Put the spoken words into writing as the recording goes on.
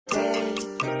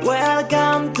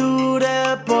Welcome to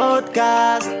the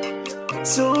podcast.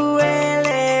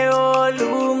 Súbele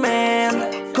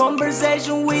volumen.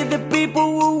 Conversation with the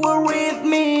people who were with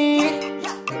me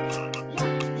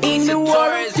in the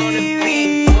world of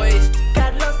TV.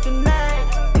 Carlos tonight,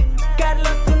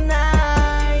 Carlos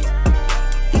tonight.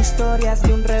 Historias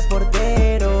de un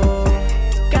reportero.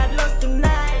 Carlos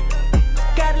tonight,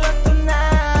 Carlos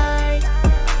tonight.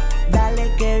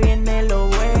 Dale que viene lo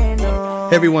bueno.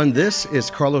 Hey everyone, this is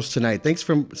Carlos Tonight. Thanks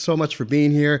so much for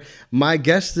being here. My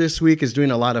guest this week is doing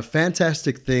a lot of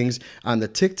fantastic things on the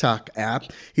TikTok app.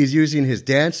 He's using his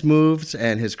dance moves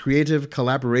and his creative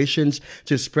collaborations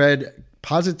to spread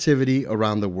positivity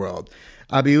around the world.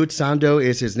 Abiud Sando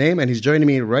is his name, and he's joining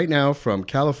me right now from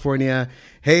California.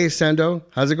 Hey Sando,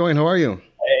 how's it going? How are you?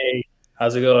 Hey,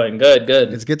 how's it going? Good.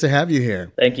 It's good to have you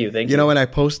here. Thank you. You know, when I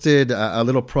posted a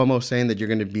little promo saying that you're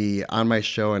going to be on my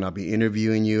show and I'll be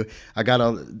interviewing you, I got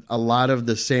a lot of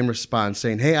the same response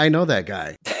saying, hey, I know that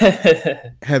guy.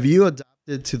 Have you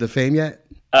adopted to the fame yet?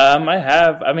 I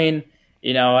have. I mean,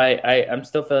 you know, I'm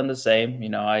still feeling the same. You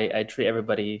know, I treat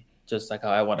everybody just like how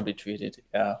I want to be treated.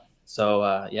 Yeah.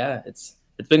 So, yeah, it's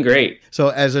been great. So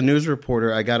as a news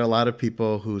reporter, I got a lot of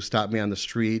people who stopped me on the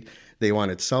street. They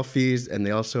wanted selfies, and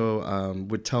they also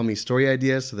would tell me story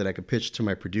ideas so that I could pitch to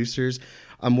my producers.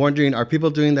 I'm wondering, are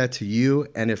people doing that to you?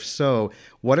 And if so,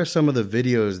 what are some of the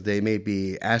videos they may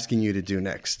be asking you to do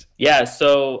next? Yeah,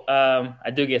 so I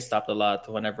do get stopped a lot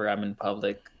whenever I'm in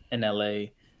public in LA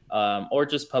or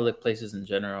just public places in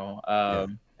general.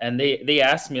 And they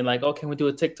ask me like, oh, can we do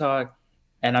a TikTok?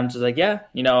 And I'm just like, yeah,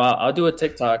 you know, I'll do a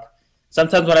TikTok.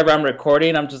 Sometimes whenever I'm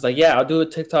recording, I'm just like, yeah, I'll do a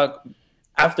TikTok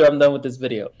after I'm done with this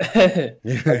video,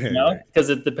 you know, because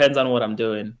it depends on what I'm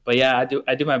doing. But yeah,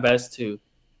 I do my best to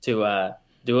do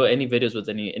any videos with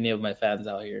any of my fans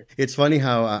out here. It's funny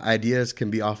how ideas can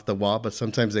be off the wall, but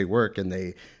sometimes they work and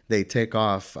they take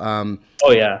off. Oh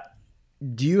yeah.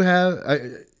 Do you have,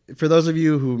 for those of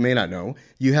you who may not know,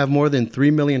 you have more than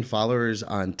 3 million followers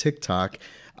on TikTok,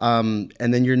 and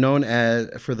then you're known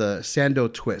for the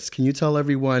Sando twist. Can you tell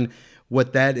everyone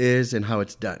what that is and how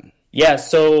it's done? Yeah,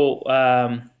 so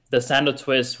the Sando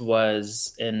twist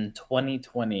was in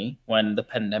 2020 when the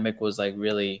pandemic was like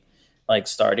really like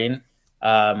starting,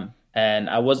 and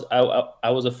I was a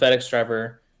FedEx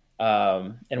driver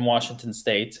in Washington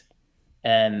State,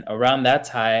 and around that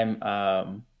time,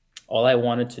 all I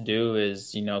wanted to do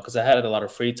is, you know, because I had a lot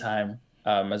of free time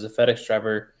as a FedEx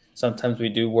driver. Sometimes we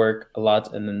do work a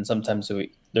lot, and then sometimes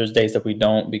there's days that we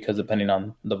don't because depending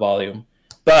on the volume,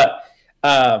 but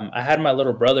I had my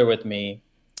little brother with me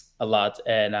a lot,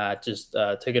 and I just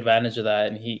took advantage of that.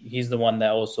 And he's the one that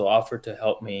also offered to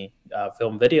help me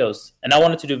film videos. And I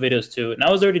wanted to do videos too. And I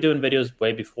was already doing videos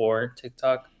way before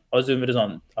TikTok. I was doing videos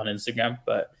on Instagram,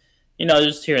 but, you know,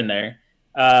 just here and there.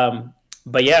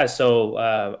 But yeah, so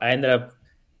I ended up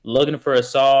looking for a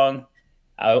song.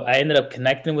 I ended up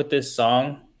connecting with this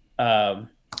song,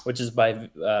 which is by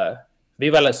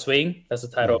Viva la Swing. That's the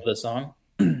title of the song.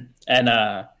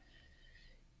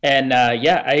 And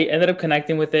yeah, I ended up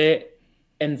connecting with it.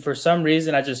 And for some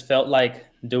reason, I just felt like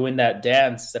doing that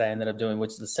dance that I ended up doing,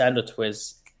 which is the Sando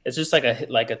twist. It's just like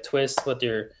a twist with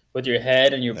your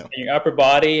head and your upper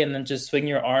body, and then just swing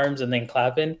your arms and then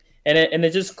clapping. And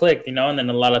it just clicked, you know. And then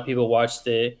a lot of people watched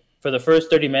it. For the first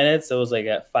 30 minutes, it was like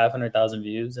at 500,000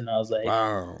 views. And I was like,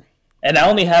 wow. And I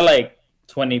only had like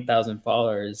 20,000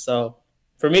 followers. So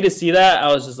for me to see that,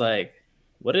 I was just like,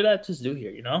 what did I just do here?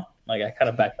 You know, like I kind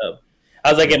of backed up. I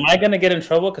was like, am I going to get in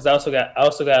trouble? Because I also got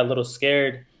a little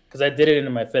scared because I did it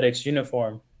in my FedEx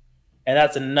uniform. And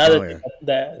that's another thing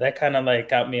that kind of like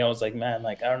got me. I was like, man,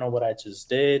 like, I don't know what I just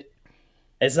did.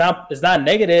 It's not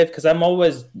negative because I'm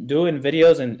always doing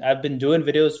videos, and I've been doing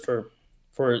videos for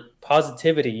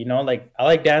positivity, you know, like I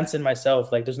like dancing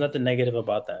myself. Like there's nothing negative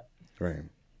about that. Right.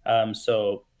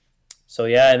 So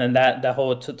yeah. And then the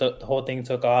whole thing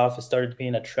took off. It started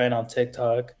being a trend on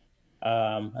TikTok.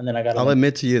 And then I'll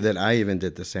admit to you that I even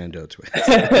did the Sando twist.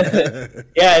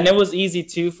 Yeah, and it was easy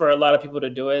too for a lot of people to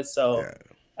do it. So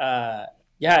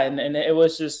yeah, and it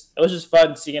was just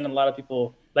fun seeing a lot of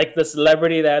people, like the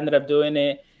celebrity that ended up doing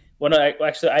it. When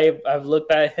I've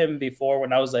looked at him before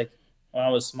when I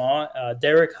was small.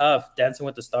 Derek Huff, Dancing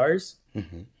with the Stars.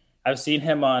 Mm-hmm. I've seen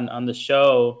him on the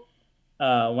show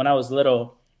when I was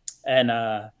little, and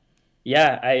I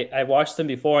watched him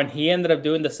before, and he ended up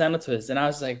doing the Sando twist, and I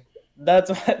was like,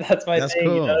 that's my thing,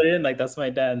 cool. You know what I mean? Like that's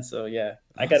my dance. So yeah, awesome.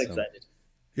 I got excited.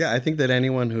 Yeah, I think that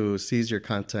anyone who sees your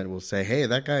content will say, "Hey,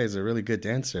 that guy is a really good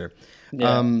dancer."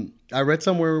 Yeah. I read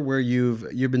somewhere where you've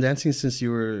been dancing since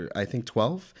you were, I think,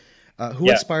 12.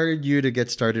 Who inspired you to get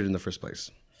started in the first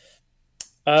place?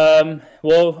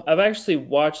 Well, I've actually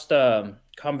watched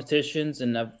competitions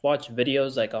and I've watched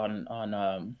videos like on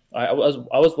I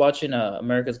was watching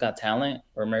America's Got Talent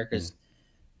or Mm.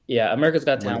 America's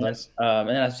Got One of Talent. those?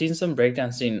 And I've seen some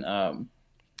breakdancing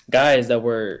guys that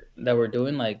were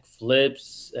doing like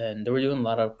flips and they were doing a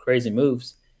lot of crazy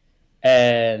moves.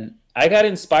 And I got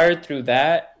inspired through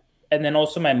that. And then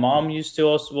also my mom used to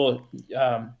also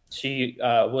she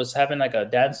was having like a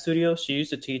dance studio. She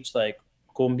used to teach like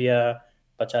cumbia,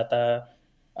 bachata,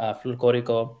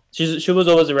 folklorico. She was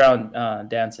always around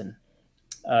dancing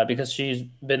because she's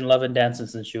been loving dancing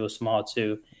since she was small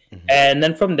too. Hmm. And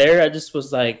then from there, I just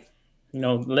was like,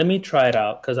 let me try it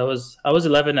out because I was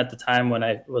 11 at the time when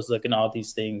I was looking at all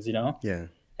these things, Yeah.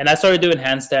 and I started doing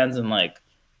handstands and like,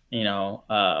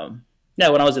 yeah,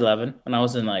 when I was 11, when I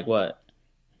was in like what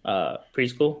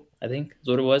preschool, I think is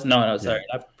what it was. No, Yeah. sorry,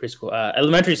 not preschool,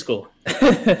 elementary school.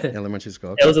 It Elementary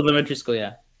school. was Okay. elementary school,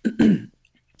 yeah,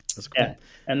 That's yeah. cool.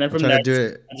 And then I'm from trying there, to do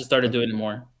it. I just started doing it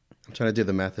more. I'm trying to do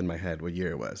the math in my head. What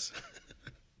year it was?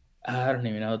 I don't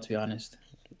even know, to be honest.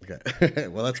 Okay.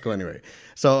 Well, let's go anyway.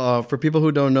 So, for people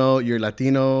who don't know, you're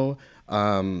Latino,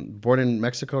 born in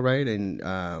Mexico, right? And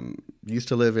used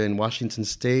to live in Washington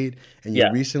State, and you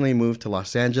Yeah. recently moved to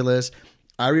Los Angeles.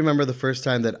 I remember the first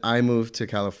time that I moved to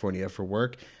California for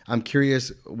work. I'm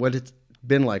curious what it's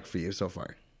been like for you so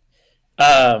far.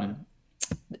 Um,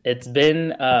 it's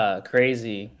been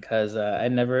crazy because I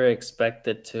never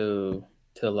expected to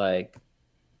like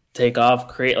take off,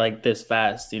 create like this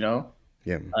fast.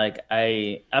 Yeah. Like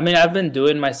I mean, I've been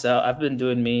doing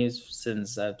me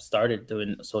since I've started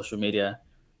doing social media.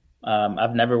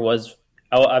 I've never was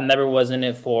in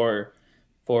it for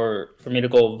me to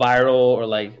go viral or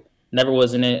like never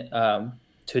was in it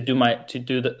to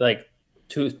do the like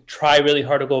to try really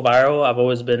hard to go viral. I've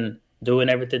always been doing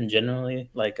everything generally.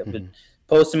 Like I've been Hmm.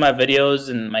 posting my videos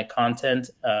and my content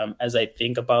as I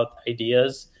think about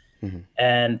ideas, Hmm.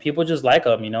 and people just like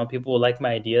them. People like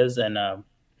my ideas, and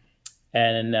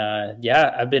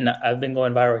yeah, I've been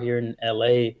going viral here in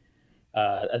LA.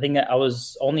 I think I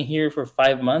was only here for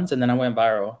 5 months, and then I went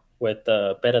viral with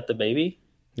 "Bet at the Baby."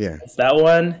 Yeah. It's that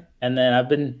one, and then I've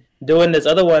been doing this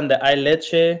other one, the "I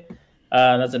Leche."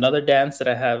 That's another dance that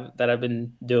I've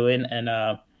been doing, and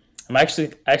I'm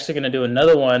actually gonna do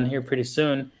another one here pretty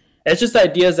soon. It's just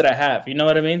ideas that I have, you know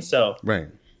what I mean? So, Right.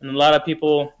 and a lot of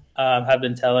people have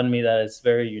been telling me that it's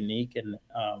very unique,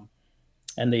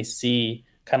 and they see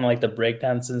kind of like the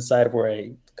breakdance inside of where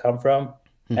I come from,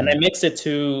 and I Hmm. mix it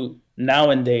to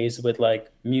nowadays with like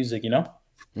music,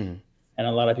 Hmm. and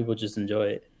a lot of people just enjoy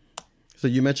it. So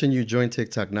you mentioned you joined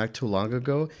TikTok not too long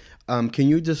ago. Can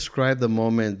you describe the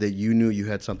moment that you knew you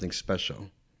had something special?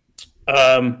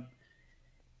 Um,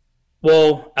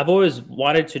 well, I've always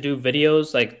wanted to do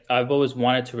videos. Like I've always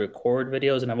wanted to record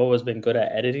videos, and I've always been good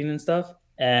at editing and stuff.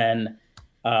 And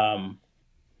um,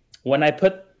 when I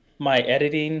put my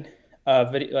editing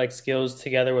video like skills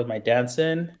together with my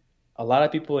dancing, a lot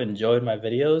of people enjoyed my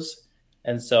videos,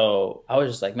 and so I was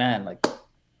just like, man, like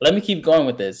let me keep going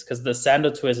with this because the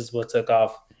Sando twist is what took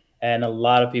off, and a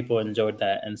lot of people enjoyed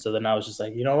that. And so then I was just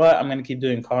like, you know what, I'm gonna keep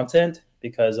doing content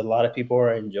because a lot of people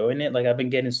are enjoying it. Like I've been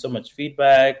getting so much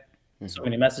feedback, so Hmm.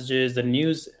 many messages. The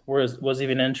news was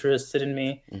even interested in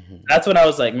me. Hmm. That's when I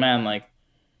was like, man, like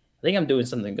I think I'm doing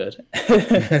something good.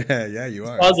 Yeah, you It's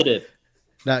are. positive.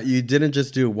 Now, you didn't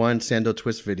just do one Sando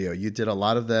Twist video. You did a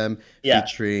lot of them Yeah.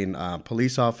 featuring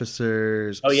police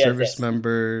officers, Oh yes, service yes.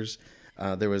 members.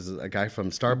 There was a guy from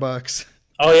Starbucks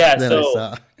Oh yeah. that I So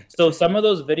saw. so some of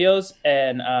those videos,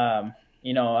 and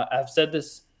I've said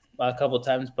this a couple of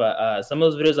times, but some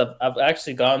of those videos I've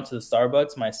actually gone to the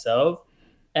Starbucks myself,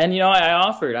 and I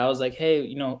offered. I was like,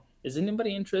 hey, is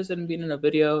anybody interested in being in a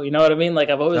video? You know what I mean? Like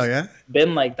I've Oh, always yeah?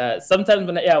 been like that. Sometimes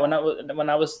when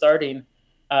I was starting,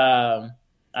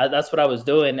 that's what I was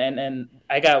doing, and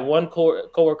I got one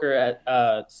coworker at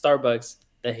Starbucks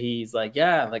that he's like,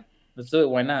 yeah, like let's do it.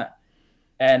 Why not?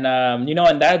 And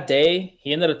and that day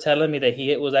he ended up telling me that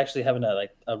he was actually having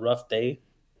a rough day.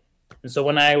 And so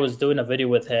when I was doing a video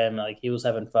with him, like he was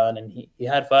having fun and he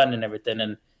had fun and everything,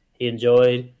 and he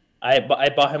enjoyed. I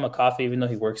bought him a coffee even though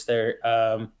he works there.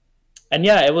 And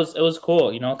yeah, it was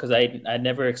cool, because I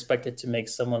never expected to make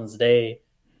someone's day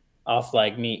off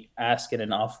like me asking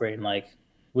and offering like,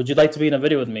 would you like to be in a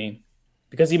video with me?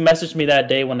 Because he messaged me that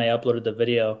day when I uploaded the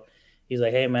video. He's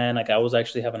like, hey man, like I was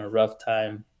actually having a rough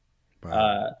time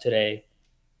Wow. today.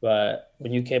 But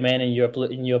when you came in and you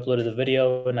uploaded the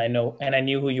video, and I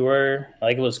knew who you were,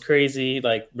 like it was crazy.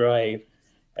 Like, bro,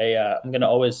 I'm gonna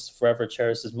always forever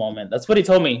cherish this moment. That's what he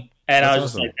told me, and I That's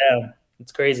was just like, awesome. damn,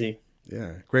 it's crazy.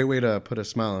 Yeah. Great way to put a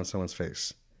smile on someone's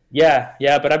face. Yeah,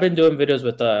 but I've been doing videos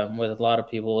with a lot of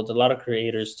people, with a lot of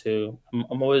creators too.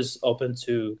 I'm always open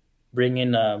to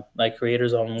bringing like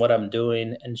creators on what I'm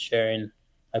doing and sharing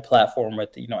my platform with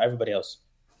everybody else.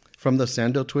 From the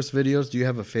Sando Twist videos, do you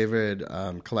have a favorite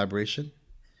collaboration?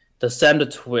 The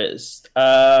Sanda twist.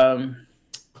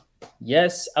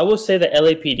 Yes, I will say the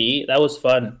LAPD. That was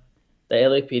fun. The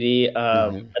LAPD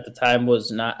Hmm. at the time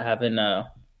was not having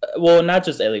well, not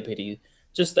just LAPD,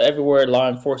 just the everywhere law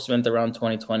enforcement around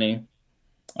 2020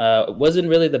 wasn't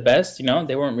really the best.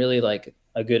 They weren't really like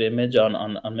a good image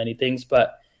on many things.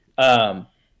 But um,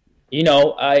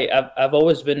 I've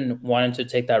always been wanting to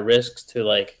take that risk to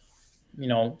like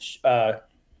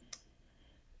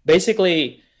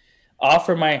basically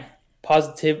offer my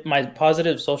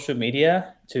positive social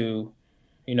media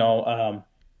you know um,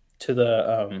 to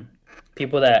the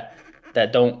people that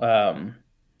don't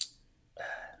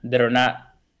that are not,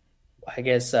 I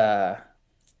guess, how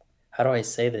do I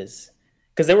say this?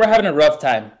 Because they were having a rough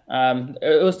time.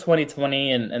 It was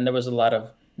 2020, and there was a lot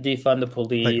of defund the Like,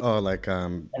 police, oh, like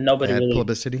and nobody bad really.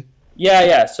 publicity?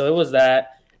 Yeah. So it was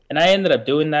that, and I ended up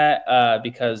doing that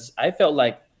because I felt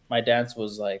like my dance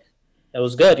was like it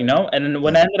was good, And then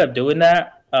when Yeah. I ended up doing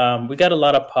that, we got a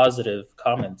lot of positive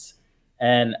comments,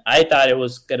 and I thought it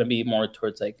was gonna be more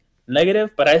towards like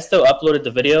negative, but I still uploaded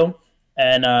the video,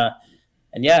 and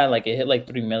and yeah, like it hit like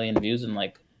 3 million views in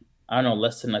like I don't know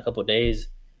less than a couple days,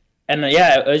 and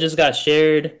yeah, it just got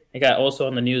shared. It got also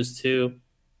on the news too,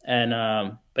 and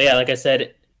but yeah, like I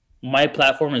said, my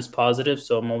platform is positive,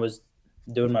 so I'm always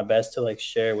doing my best to like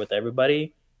share with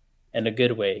everybody in a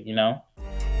good way.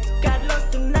 Carlos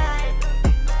tonight,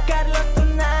 Carlos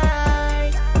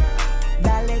tonight.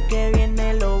 Dale que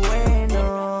viene lo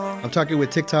bueno. I'm talking with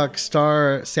TikTok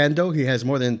star Sando. He has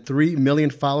more than 3 million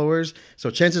followers. So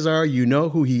chances are you know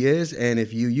who he is. And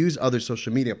if you use other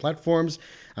social media platforms,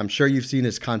 I'm sure you've seen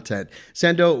his content.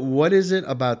 Sando, what is it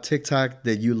about TikTok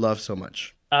that you love so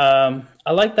much?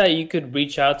 I like that you could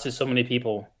reach out to so many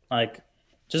people. Like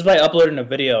just by uploading a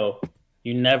video,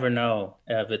 you never know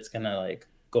if it's gonna like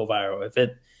go viral. If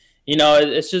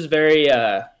it's just very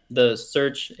the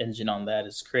search engine on that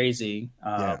is crazy,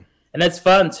 Yeah, and it's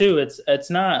fun too. It's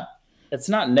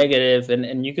not negative,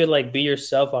 and you could like be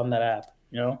yourself on that app.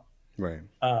 right.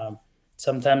 Um,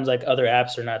 Sometimes like other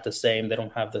apps are not the same. They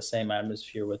don't have the same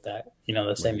atmosphere with that. The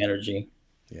Right. same energy.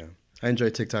 Yeah. I enjoy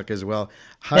TikTok as well.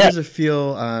 How Yeah. does it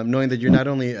feel knowing that you're not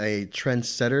only a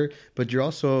trendsetter, but you're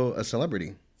also a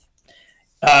celebrity?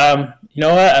 You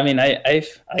know what? I mean, I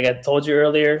got told you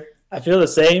earlier. I feel the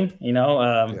same.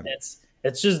 Yeah.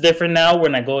 It's just different now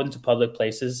when I go into public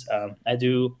places. I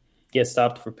do get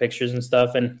stopped for pictures and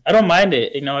stuff, and I don't mind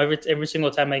it. Every single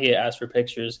time I get asked for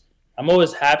pictures, I'm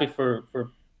always happy for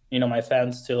my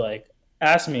fans to like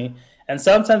ask me, and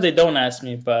sometimes they don't ask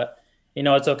me, but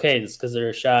it's okay. It's because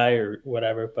they're shy or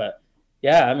whatever. But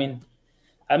yeah, I mean,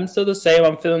 I'm still the same.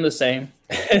 I'm feeling the same.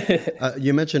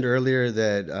 You mentioned earlier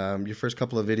that your first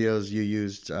couple of videos you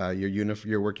used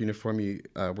your work uniform. You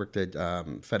worked at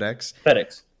FedEx.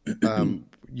 FedEx.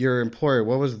 Your employer,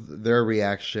 what was their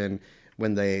reaction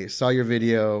when they saw your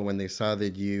video, when they saw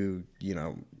that you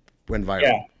went viral?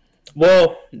 Yeah.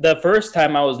 Well, the first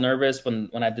time I was nervous when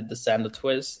I did the sandal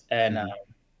twist, and Hmm.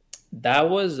 that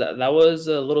was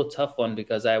a little tough one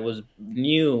because I was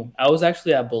new. I was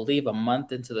actually, I believe, a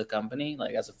month into the company,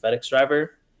 like as a FedEx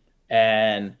driver,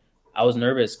 and I was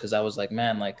nervous because I was like,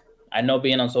 man, like I know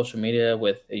being on social media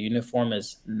with a uniform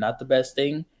is not the best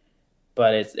thing,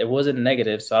 but it wasn't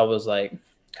negative, so I was like,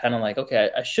 kind of like, okay,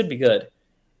 I should be good.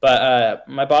 But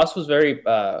my boss was very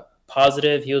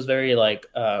positive. He was very like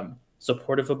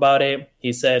supportive about it.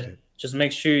 He said, Good. just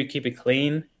make sure you keep it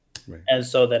clean. Right. And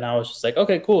so then I was just like,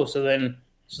 okay, cool. So then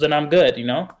I'm good.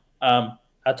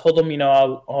 I told him,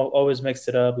 I'll always mix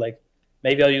it up. Like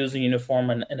maybe I'll use a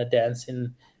uniform in a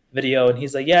dancing video. And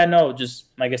he's like, yeah, no, just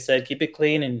like I said, keep it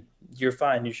clean and you're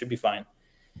fine. You should be fine.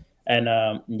 And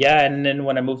yeah, and then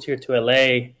when I moved here to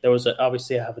LA,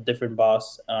 obviously I have a different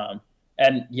boss.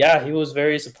 And yeah, he was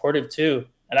very supportive too.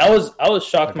 And I was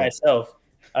shocked Okay. myself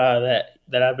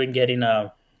that I've been getting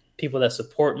people that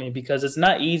support me because it's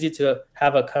not easy to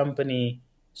have a company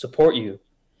support you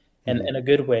in a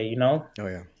good way. Oh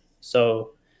yeah.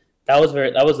 So that was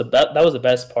the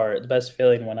best part, the best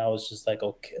feeling when I was just like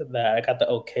okay that I got the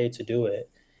okay to do it,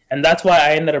 and that's why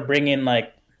I ended up bringing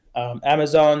like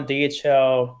Amazon,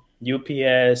 DHL,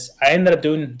 UPS. I ended up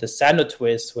doing the Sando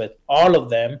twist with all of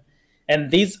them, and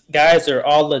these guys are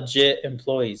all legit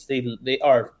employees. They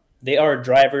are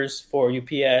drivers for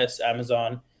UPS,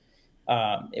 Amazon.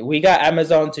 We got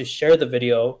Amazon to share the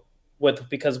video with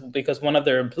because one of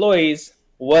their employees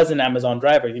was an Amazon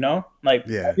driver, you know? Like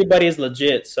Yeah, everybody is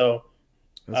legit. So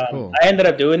that's cool. I ended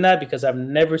up doing that because I've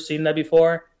never seen that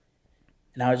before.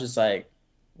 And I was just like,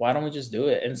 why don't we just do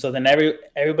it? And so then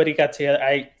everybody got together.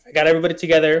 I got everybody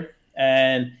together.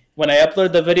 And when I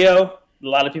uploaded the video, a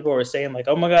lot of people were saying like,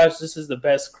 oh my gosh, this is the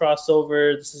best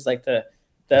crossover. This is like the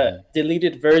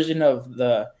deleted version of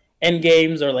the End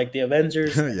Games or like the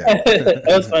Avengers. Yeah. It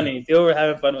was funny. People were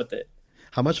having fun with it.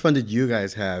 How much fun did you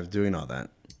guys have doing all that?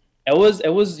 It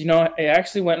was, you know, it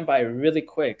actually went by really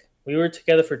quick. We were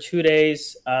together for 2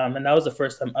 days, and that was the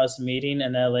first time us meeting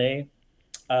in LA.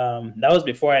 That was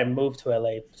before I moved to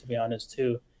LA, to be honest,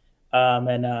 too.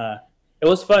 And it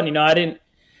was fun. You know, I don't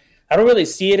really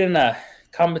see it in a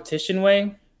competition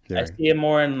way. Yeah. I see it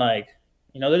more in like,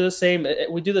 you know, they're the same.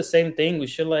 We do the same thing. We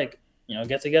should like, you know,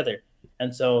 get together.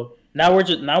 And so now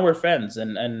we're friends,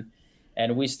 and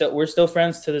we're still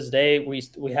friends to this day.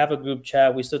 We have a group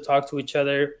chat. We still talk to each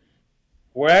other.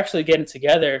 We're actually getting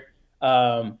together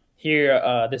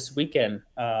here this weekend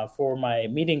for my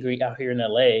meet and greet out here in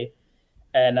LA,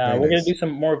 and we're gonna do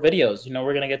some more videos. You know,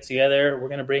 we're gonna get together. We're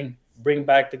gonna bring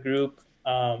back the group.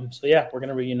 So yeah, we're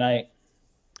gonna reunite.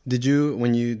 Did you,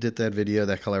 when you did that video,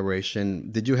 that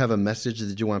collaboration, did you have a message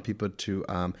that you want people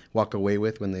to walk away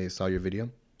with when they saw your video?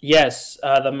 Yes,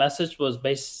 the message was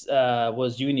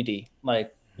was unity.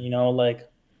 Like, you know,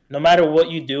 like no matter what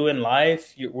you do in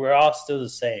life, we're all still the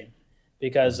same.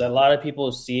 Because a lot of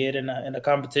people see it in a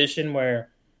competition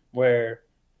where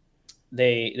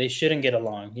they shouldn't get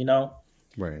along, you know?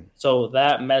 Right. So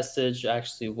that message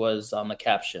actually was on the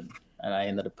caption, and I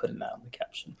ended up putting that on the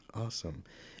caption. Awesome.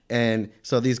 And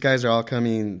so these guys are all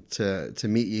coming to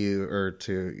meet you or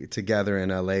to gather in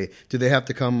LA. Do they have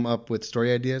to come up with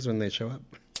story ideas when they show up?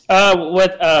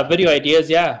 With video ideas,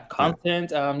 yeah,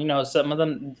 content. You know, some of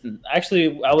them.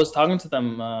 Actually, I was talking to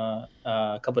them a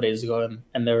couple of days ago,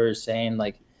 and they were saying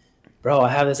like, "Bro, I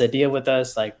have this idea with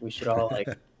us. Like, we should all like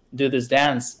do this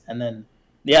dance." And then,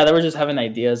 yeah, they were just having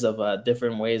ideas of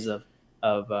different ways of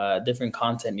different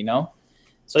content. You know,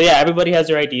 so yeah, everybody has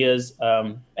their ideas,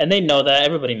 and they know that.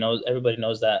 Everybody knows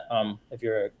that. If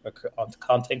you're a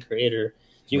content creator,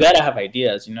 you got to have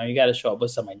ideas, you know, you got to show up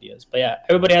with some ideas. But yeah,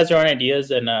 everybody has their own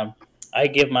ideas, and I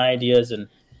give my ideas, and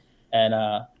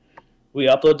we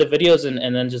upload the videos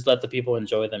and then just let the people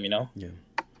enjoy them, you know? Yeah.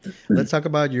 Let's talk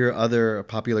about your other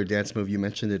popular dance move. You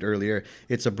mentioned it earlier.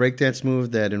 It's a breakdance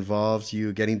move that involves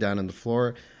you getting down on the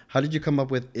floor. How did you come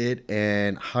up with it,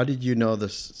 and how did you know the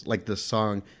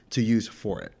song to use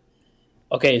for it?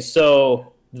 Okay,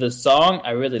 so the song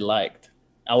I really liked.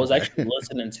 I was actually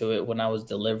listening to it when I was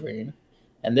delivering.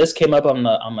 And this came up on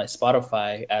my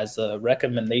Spotify as a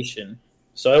recommendation.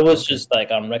 So it was just like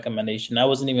on recommendation. I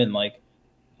wasn't even like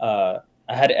I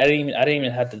didn't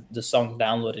even have the song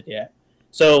downloaded yet.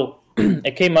 So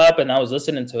it came up and I was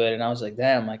listening to it and I was like,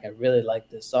 damn, like I really like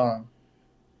this song.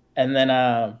 And then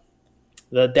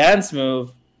the dance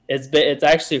move, it's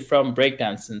actually from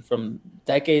breakdancing from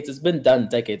decades. It's been done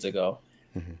decades ago.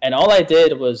 Mm-hmm. And all I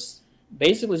did was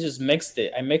basically just mixed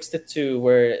it. I mixed it to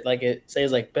where like it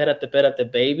says like bet at the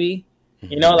baby.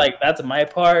 Mm-hmm. You know, like that's my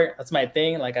part. That's my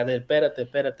thing. Like I did bet at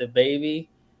the baby.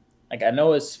 Like I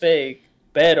know it's fake,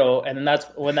 pero, and then that's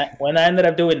when I ended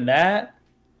up doing that.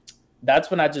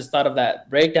 That's when I just thought of that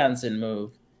breakdancing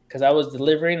move because I was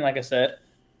delivering, like I said,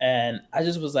 and I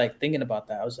just was like thinking about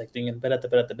that. I was like thinking bet at the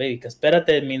baby because bet at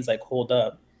the means like hold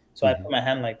up. So I put my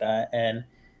hand like that, and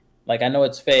like I know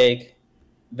it's fake,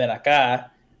 ven acá.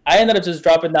 I ended up just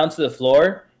dropping down to the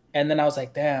floor, and then I was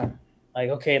like, damn, like,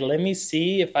 okay, let me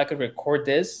see if I could record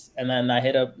this. And then I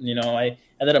hit up, you know, I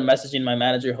ended up messaging my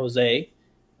manager, Jose,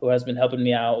 who has been helping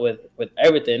me out with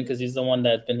everything because he's the one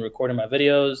that's been recording my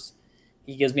videos.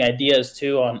 He gives me ideas,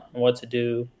 too, on what to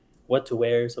do, what to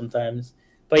wear sometimes.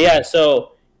 But, yeah,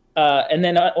 so, and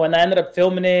then when I ended up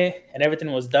filming it and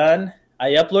everything was done,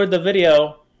 I uploaded the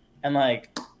video, and,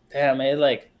 like, damn,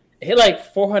 it hit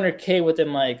like 400K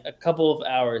within like a couple of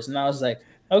hours. And I was like,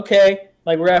 okay,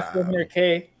 like we're at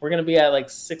 400K. We're going to be at like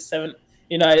 6, 7,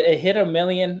 you know, it hit 1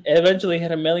 million. It eventually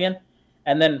hit 1 million.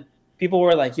 And then people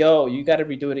were like, yo, you got to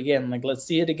redo it again. Like, let's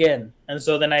see it again. And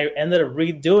so then I ended up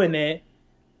redoing it.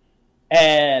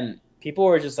 And people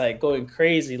were just like going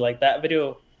crazy. Like that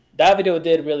video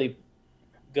did really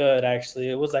good,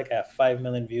 actually. It was like at 5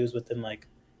 million views within like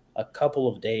a couple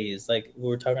of days. Like we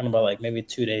were talking about like maybe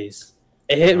 2 days.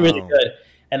 It hit really good,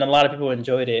 and a lot of people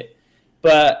enjoyed it.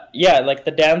 But yeah, like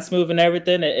the dance move and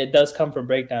everything, it does come from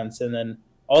breakdance. And then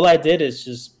all I did is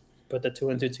just put the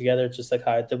 2 and 2 together, just like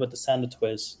how I did with the Sando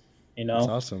twist. You know, that's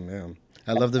awesome. Yeah,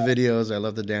 I love the videos. I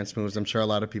love the dance moves. I'm sure a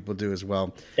lot of people do as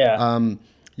well. Yeah.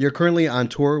 You're currently on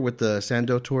tour with the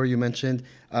Sando tour you mentioned.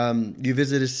 You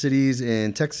visited cities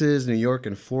in Texas, New York,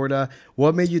 and Florida.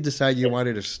 What made you decide you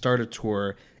wanted to start a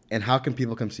tour, and how can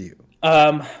people come see you?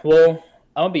 Well,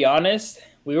 I'll be honest.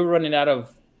 We were running out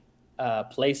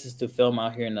of places to film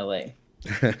out here in LA.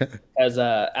 Because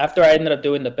after I ended up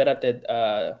doing the Perate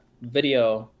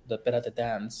video, the Perate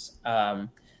dance,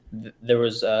 there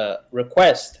was a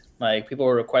request. Like people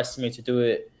were requesting me to do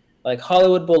it, like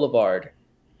Hollywood Boulevard,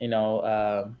 you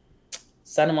know,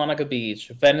 Santa Monica Beach,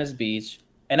 Venice Beach,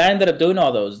 and I ended up doing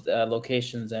all those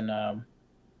locations. And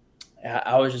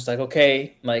I was just like,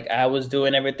 okay, like I was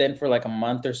doing everything for like a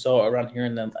month or so around here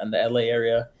in the LA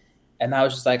area, and I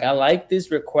was just like, I like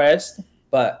this request,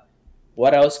 but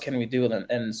what else can we do?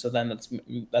 And so then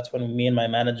that's when me and my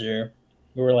manager,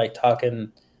 we were like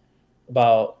talking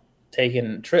about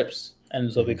taking trips,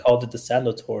 and so we called it the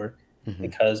Sando tour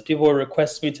because people were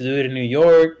requesting me to do it in New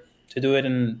York, to do it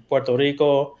in Puerto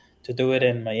Rico, to do it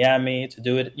in Miami, to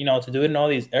do it, to do it in all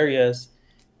these areas.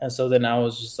 And so then I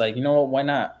was just like, you know what, why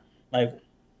not? Like,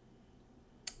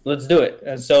 let's do it.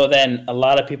 And so then a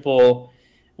lot of people,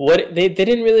 they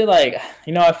didn't really like,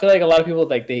 I feel like a lot of people,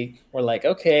 like, they were like,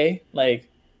 okay, like,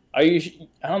 I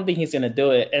don't think he's going to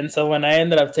do it. And so when I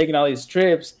ended up taking all these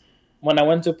trips, when I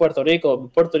went to Puerto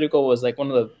Rico was like one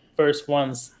of the first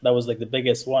ones that was like the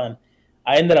biggest one.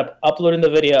 I ended up uploading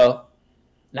the video,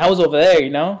 and I was over there,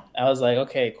 I was like,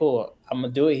 okay, cool, I'm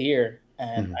going to do it here.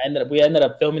 And we ended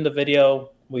up filming the video.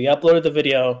 We uploaded the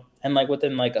video, and like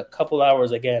within like a couple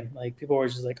hours, again, like people were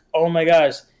just like, oh my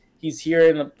gosh, he's here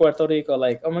in Puerto Rico.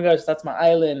 Like, oh my gosh, that's my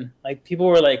island. Like, people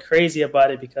were like crazy about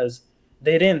it because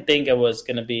they didn't think that was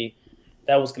going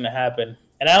to happen.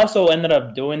 And I also ended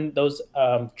up doing those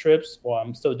trips. Well,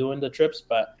 I'm still doing the trips,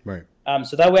 but right.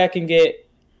 So that way I can get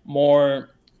more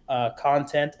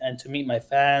content and to meet my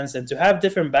fans and to have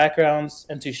different backgrounds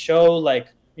and to show like,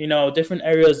 different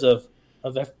areas of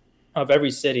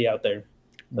every city out there.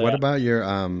 So, what about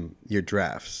your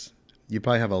drafts? You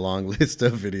probably have a long list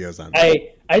of videos on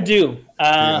that. I do.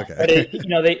 Okay. But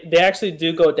they actually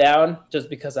do go down just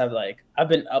because I've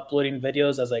been uploading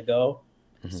videos as I go.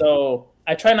 So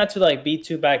I try not to like be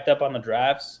too backed up on the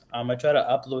drafts. I try to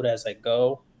upload as I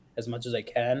go as much as I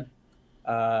can.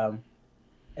 But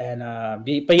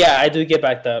yeah, I do get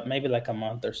backed up maybe like a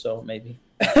month or so, maybe.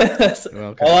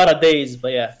 Okay. A lot of days,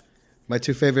 but yeah. My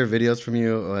two favorite videos from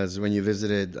you was when you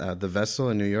visited the Vessel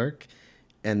in New York,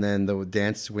 and then the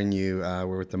dance when you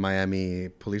were with the Miami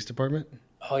Police Department.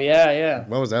 Oh yeah.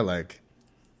 What was that like?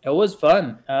 It was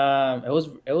fun. It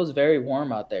was very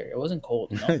warm out there. It wasn't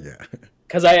cold. Yeah.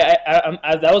 Because I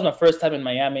that was my first time in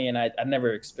Miami, and I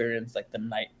never experienced like the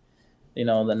night, the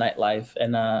nightlife.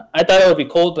 And I thought it would be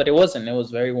cold, but it wasn't. It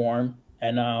was very warm,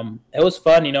 and it was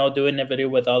fun. Doing the video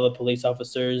with all the police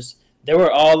officers. They were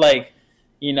all like,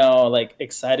 like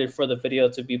excited for the video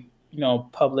to be,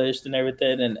 published and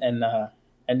everything,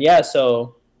 and yeah,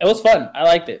 so it was fun. I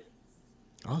liked it.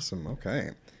 Awesome.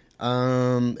 Okay.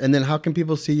 And then how can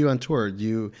people see you on tour? Do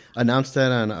you announce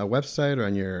that on a website or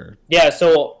on your... Yeah,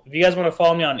 so if you guys want to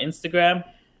follow me on Instagram,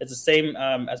 it's the same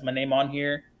as my name on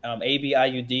here,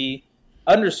 Abiud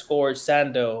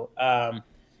 _Sando.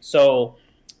 So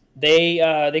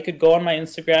they could go on my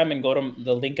Instagram and go to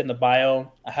the link in the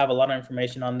bio. I have a lot of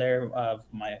information on there of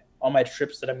all my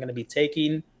trips that I'm going to be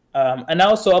taking. And I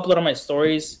also upload on my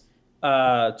stories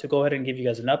to go ahead and give you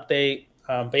guys an update.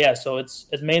 But yeah, so it's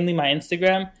mainly my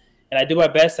Instagram. And I do my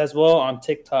best as well on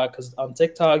TikTok, because on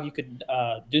TikTok you could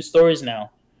do stories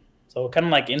now, so kind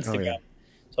of like Instagram. Oh, yeah.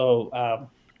 So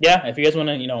yeah, if you guys want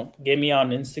to get me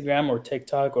on Instagram or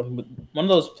TikTok or one of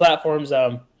those platforms,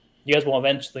 you guys will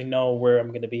eventually know where I'm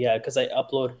going to be at, because I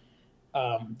upload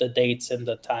the dates and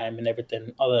the time and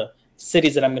everything, all the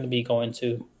cities that I'm going to be going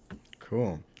to.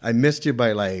 Cool. I missed you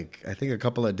by I think a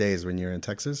couple of days when you were in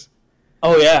Texas.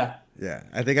 Oh yeah. Yeah,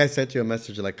 I think I sent you a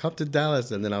message like, come to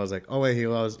Dallas, and then I was like, oh wait, he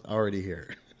was already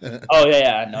here. Oh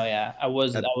yeah, I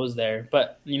was there,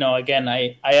 but again,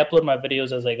 I upload my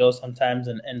videos as I go sometimes,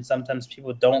 and sometimes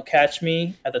people don't catch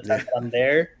me at the time that I'm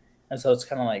there, and so it's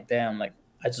kind of like, damn, like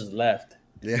I just left.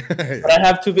 Yeah. But I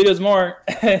have 2 videos more.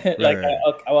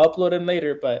 I'll upload them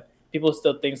later, but people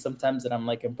still think sometimes that I'm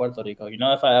like in Puerto Rico.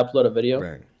 If I upload a video.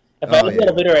 Right. If I upload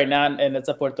a video right now and it's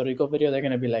a Puerto Rico video, they're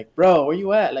gonna be like, "Bro, where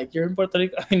you at? Like, you're in Puerto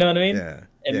Rico." You know what I mean? Yeah.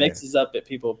 It mixes up at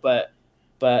people, but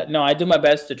no, I do my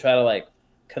best to try to like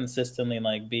consistently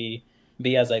like be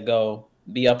as I go,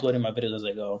 be uploading my videos as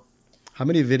I go. How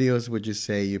many videos would you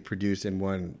say you produce in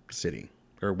one city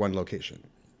or one location?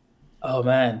 Oh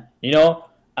man,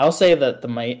 I'll say that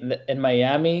in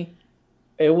Miami,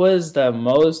 It was the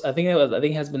most. I think it was. I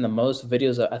think it has been the most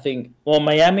videos. I think. Well,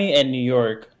 Miami and New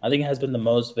York. I think it has been the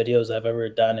most videos I've ever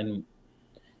done in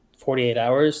 48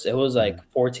 hours. It was like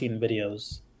 14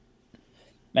 videos.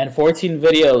 Man, 14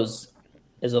 videos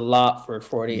is a lot for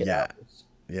 48 Yeah. hours.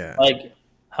 Yeah. Like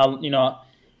how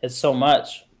it's so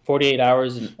much. 48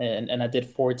 hours and I did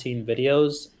 14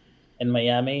 videos in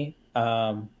Miami.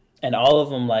 And all of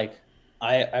them like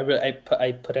I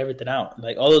put everything out.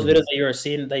 Like all those videos that you were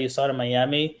seeing that you saw in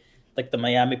Miami, like the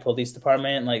Miami Police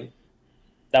Department, like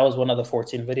that was one of the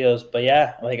 14 videos. But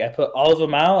yeah, like I put all of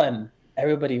them out and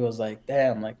everybody was like,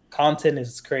 damn, like content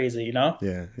is crazy, you know?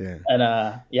 Yeah. Yeah.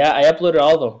 And yeah, I uploaded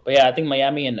all of them. But yeah, I think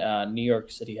Miami and New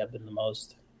York City have been the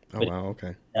most. Oh, wow.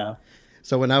 Okay. Yeah.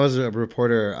 So when I was a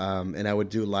reporter, and I would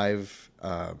do live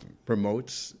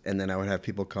remotes, and then I would have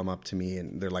people come up to me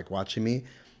and they're like watching me,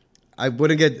 I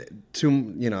wouldn't get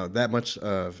too, that much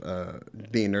of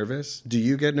being nervous. Do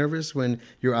you get nervous when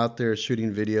you're out there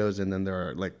shooting videos and then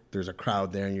there's a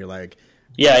crowd there and you're like,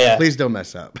 yeah, please don't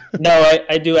mess up? No,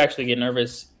 I do actually get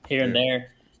nervous here and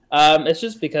there. It's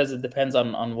just because it depends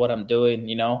on what I'm doing,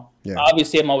 Yeah.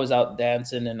 Obviously, I'm always out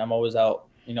dancing and I'm always out,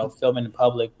 filming in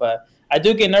public. But I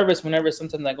do get nervous whenever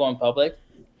sometimes I go in public.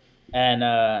 And,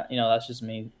 that's just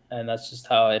me. And that's just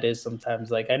how it is sometimes.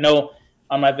 Like, I know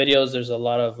on my videos, there's a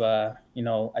lot of,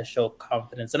 I show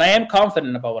confidence. And I am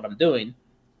confident about what I'm doing.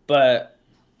 But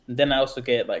then I also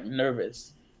get, like,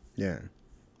 nervous. Yeah.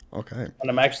 Okay. When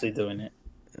I'm actually doing it.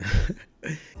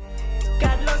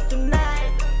 Carlos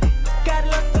tonight,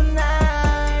 Carlos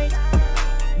tonight.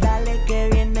 Dale que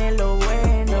viene lo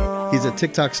bueno. He's a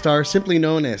TikTok star, simply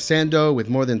known as Sando, with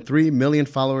more than 3 million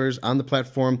followers on the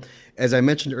platform. As I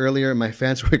mentioned earlier, my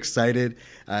fans were excited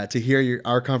to hear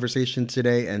our conversation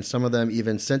today, and some of them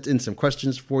even sent in some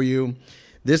questions for you.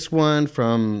 This one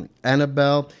from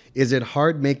Annabelle: is it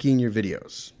hard making your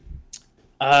videos?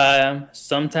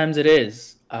 Sometimes it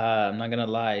is. I'm not gonna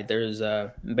lie. There's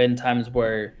been times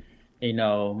where,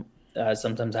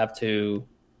 sometimes I have to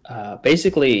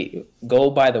basically go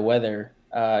by the weather,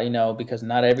 because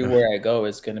not everywhere I go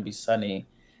is gonna be sunny,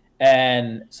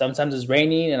 and sometimes it's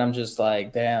raining, and I'm just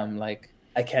like, damn, like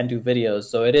I can't do videos.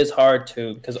 So it is hard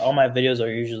because all my videos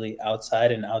are usually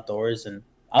outside and outdoors, and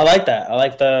I like that. I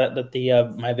like that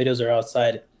my videos are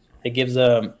outside. It gives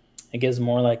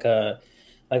more like I'm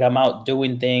out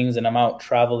doing things and I'm out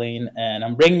traveling and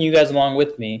I'm bringing you guys along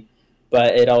with me,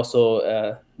 but it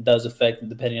also does affect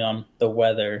depending on the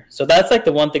weather. So that's like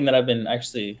the one thing that I've been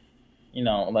actually,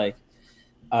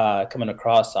 coming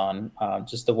across on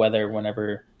just the weather.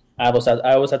 Whenever I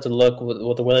always have to look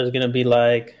what the weather is going to be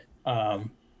like. But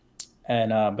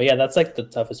yeah, that's like the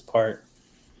toughest part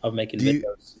of making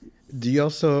videos. Do you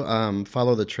also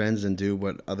follow the trends and do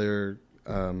what other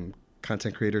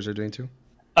content creators are doing too?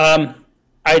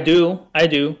 I do.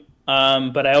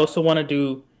 But I also want to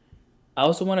do.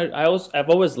 I've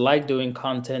always liked doing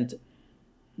content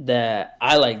that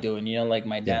I like doing. Like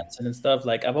my dancing and stuff.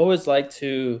 Like I've always liked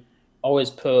to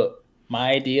put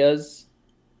my ideas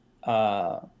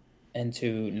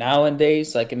into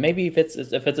nowadays. Like maybe if it's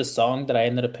a song that I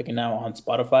ended up picking out on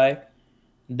Spotify,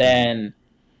 then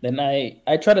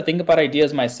I try to think about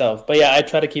ideas myself. But yeah, I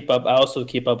try to keep up. I also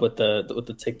keep up with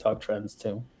the TikTok trends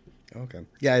too. Okay.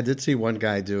 Yeah, I did see one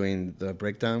guy doing the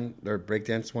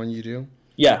breakdance one you do.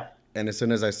 Yeah. And as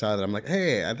soon as I saw that, I'm like,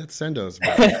 hey, that's Sando's.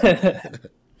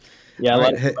 Yeah, a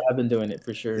lot of people have been doing it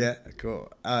for sure. Yeah, cool.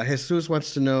 Jesus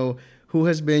wants to know, who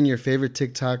has been your favorite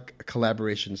TikTok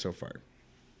collaboration so far?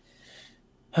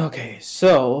 Okay,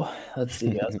 so let's see.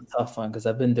 That's a tough one because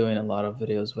I've been doing a lot of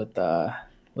videos with a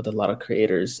lot of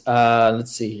creators.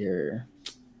 Let's see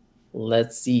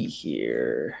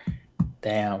here.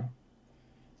 Damn.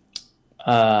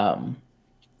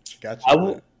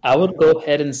 Gotcha. I would go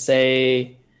ahead and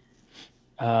say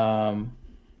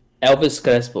Elvis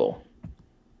Crespo.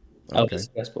 Okay.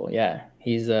 Elvis Crespo, yeah.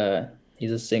 He's a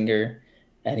singer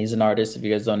and he's an artist if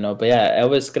you guys don't know. But yeah,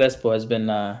 Elvis Crespo has been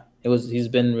he's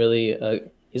been really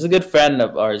he's a good friend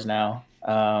of ours now.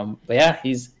 But yeah,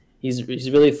 he's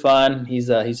really fun.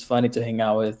 He's funny to hang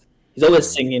out with. He's always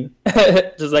singing,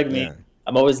 just like me. Yeah.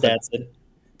 I'm always dancing.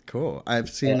 Cool. I've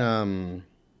seen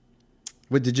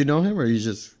Wait, did you know him or you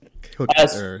just hooked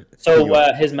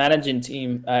his managing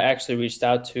team actually reached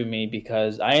out to me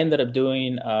because I ended up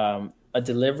doing a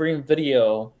delivering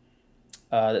video.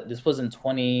 This was in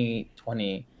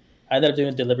 2020. I ended up doing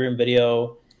a delivering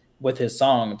video with his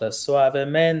song, the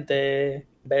Suavemente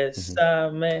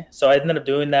Besame. So I ended up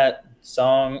doing that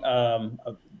song of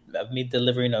me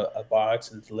delivering a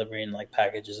box and delivering like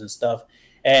packages and stuff.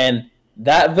 And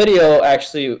that video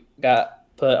actually got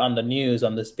put on the news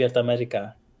on Despierta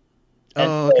America. And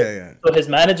Oh, okay, yeah. so his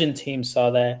managing team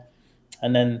saw that,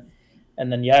 and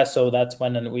then yeah, so that's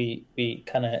when then we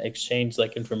kind of exchanged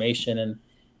like information,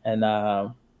 and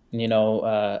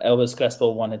Elvis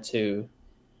Crespo wanted to.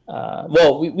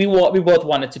 Well, we both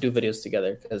wanted to do videos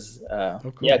together because Oh,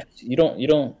 cool. yeah, you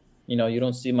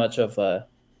don't see much of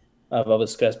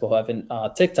Elvis Crespo having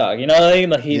TikTok. You know what I mean?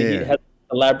 Like he Yeah. had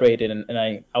collaborated, and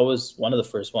I was one of the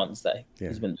first ones that Yeah.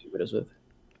 he's been doing videos with.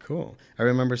 Cool. I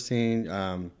remember seeing.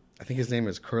 I think his name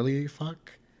is Curly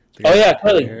Fuck. The Oh guy yeah, with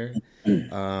curly Curly.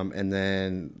 hair. And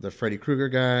then the Freddy Krueger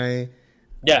guy.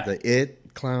 Yeah. The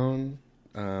It clown.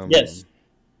 Yes.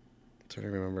 Trying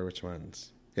to remember which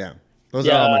ones. Yeah, those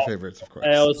are Yeah. all my favorites, of course.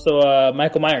 And also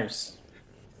Michael Myers.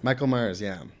 Michael Myers,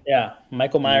 yeah. Yeah,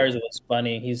 Michael Myers was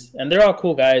funny. And they're all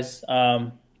cool guys.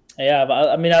 Yeah, but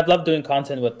I mean, I've loved doing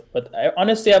content with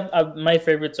honestly, my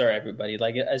favorites are everybody.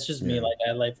 Like it's just me.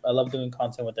 Yeah. Like I love doing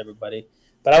content with everybody.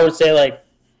 But I would say like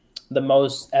the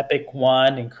most epic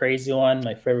one and crazy one,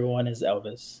 my favorite one is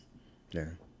Elvis. Yeah.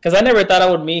 Because I never thought I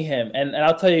would meet him, and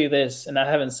I'll tell you this, and I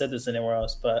haven't said this anywhere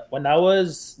else, but when I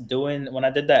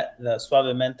did the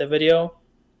Suavemente video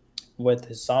with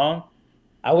his song,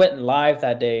 I went live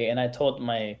that day and I told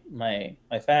my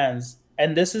fans,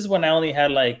 and this is when I only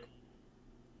had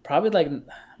probably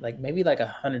maybe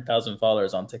 100,000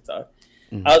 followers on TikTok.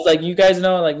 Mm-hmm. I was like, you guys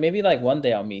know, like maybe like one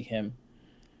day I'll meet him,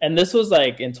 and this was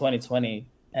like in 2020,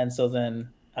 and so then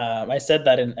I said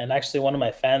that, and actually one of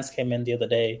my fans came in the other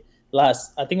day. I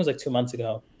think it was like 2 months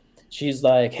ago. She's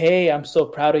like, "Hey, I'm so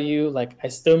proud of you. Like, I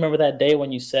still remember that day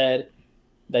when you said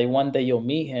that one day you'll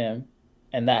meet him,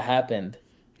 and that happened."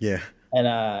 Yeah. And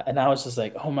I was just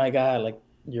like, "Oh my God, like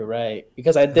you're right,"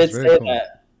 because I did say cool.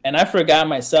 that, and I forgot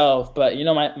myself. But you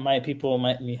know, my people,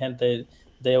 mi gente,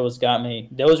 they always got me.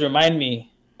 They always remind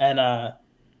me, and that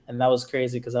was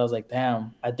crazy because I was like,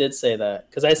 "Damn, I did say that,"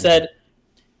 because I said,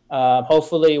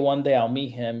 "Hopefully one day I'll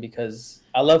meet him," because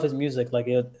I love his music. Like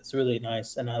it's really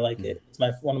nice, and I like it. It's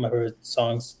one of my favorite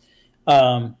songs.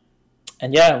 And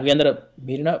yeah, we ended up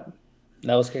meeting up.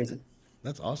 That was crazy.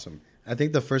 That's awesome. I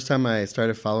think the first time I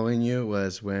started following you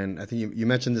was when I think you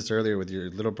mentioned this earlier with your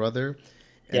little brother,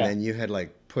 and then you had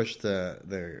like pushed the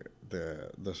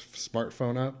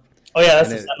smartphone up. Oh yeah,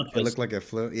 that's it looked like it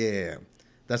flew. Yeah.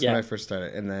 That's when I first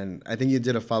started. And then I think you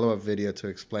did a follow-up video to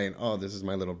explain, oh, this is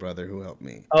my little brother who helped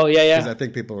me. Oh, yeah. Because I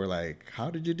think people were like, how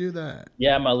did you do that?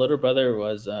 Yeah, my little brother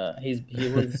was, he's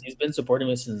been supporting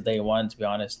me since day one, to be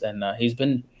honest. And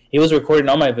he was recording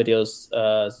all my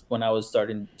videos when I was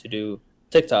starting to do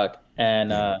TikTok.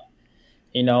 And,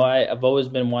 I've always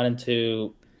been wanting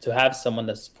to have someone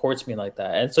that supports me like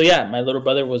that. And so, yeah, my little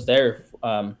brother was there.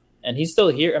 And he's still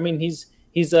here. I mean, he's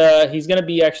gonna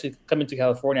be actually coming to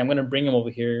California. I'm gonna bring him over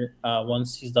here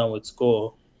once he's done with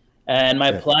school. And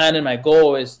my plan and my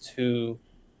goal is to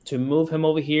move him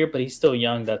over here, but he's still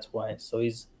young. That's why. So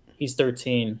he's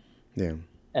 13. Yeah.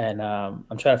 And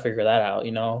I'm trying to figure that out,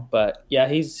 But yeah,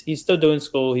 he's still doing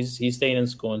school. He's staying in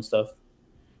school and stuff.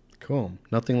 Cool.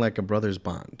 Nothing like a brother's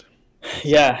bond.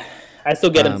 Yeah, I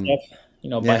still get him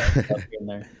stuff, buy stuff here and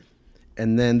there.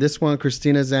 And then this one,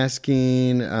 Christina's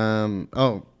asking.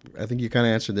 I think you kind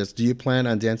of answered this. Do you plan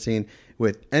on dancing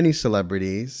with any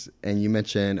celebrities? And you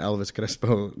mentioned Elvis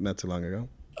Crespo not too long ago.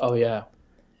 Oh, yeah.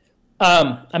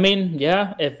 I mean,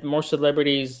 yeah, if more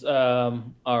celebrities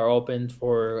are open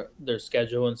for their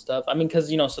schedule and stuff. I mean, because,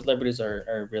 celebrities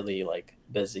are really,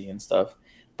 busy and stuff.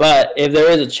 But if there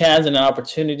is a chance and an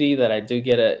opportunity that I do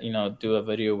get to, do a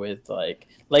video with, like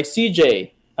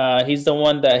CJ, he's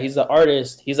the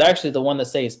artist. He's actually the one that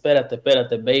says,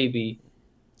 "Espérate, baby."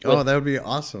 Oh, that would be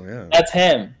awesome! Yeah, that's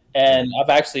him, and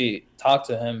I've actually talked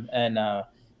to him. And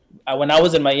when I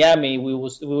was in Miami, we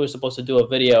were supposed to do a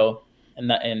video, and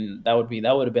that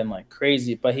would have been like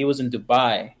crazy. But he was in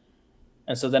Dubai,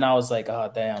 and so then I was like,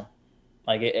 oh damn,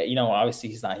 obviously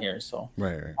he's not here. So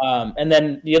right. And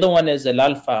then the other one is El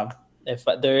Alfa. If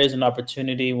there is an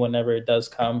opportunity, whenever it does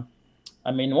come,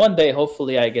 I mean, one day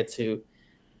hopefully I get to.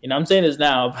 I'm saying this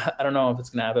now, but I don't know if it's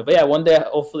gonna happen. But yeah, one day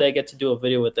hopefully I get to do a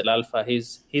video with El Alfa.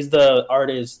 He's the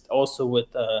artist also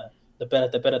with the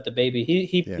Perate Baby.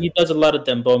 He does a lot of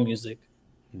dembow music.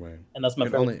 Right. And that's my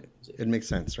favorite music. It makes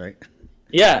sense, right?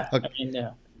 Yeah. Okay. I mean,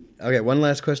 yeah. Okay, one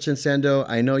last question, Sando.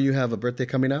 I know you have a birthday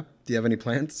coming up. Do you have any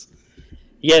plans?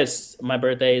 Yes, my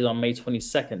birthday is on May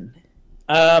 22nd.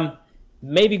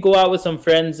 Maybe go out with some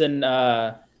friends and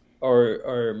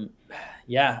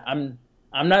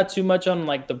I'm not too much on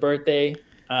the birthday.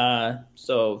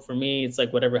 So for me, it's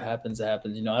like whatever happens, it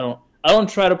happens. I don't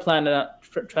try to plan it out,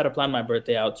 try to plan my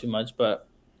birthday out too much, but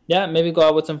yeah, maybe go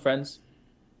out with some friends.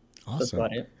 Awesome. That's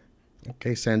about it.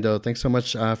 Okay, Sando, thanks so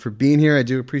much for being here. I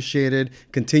do appreciate it.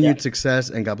 Continued success,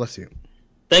 and God bless you.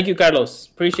 Thank you, Carlos.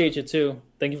 Appreciate you too.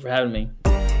 Thank you for having me.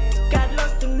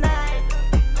 Carlos tonight,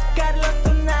 Carlos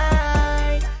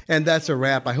tonight. And that's a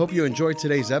wrap. I hope you enjoyed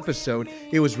today's episode.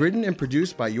 It was written and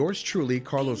produced by yours truly,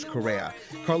 Carlos Correa.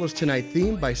 Carlos Tonight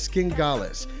theme by Sken,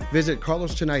 Galis. Visit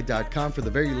carlostonight.com for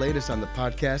the very latest on the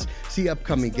podcast, see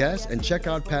upcoming guests, and check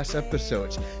out past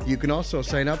episodes. You can also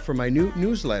sign up for my new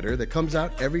newsletter that comes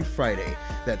out every Friday.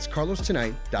 That's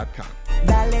carlostonight.com.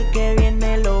 Dale que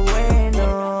viene lo bueno.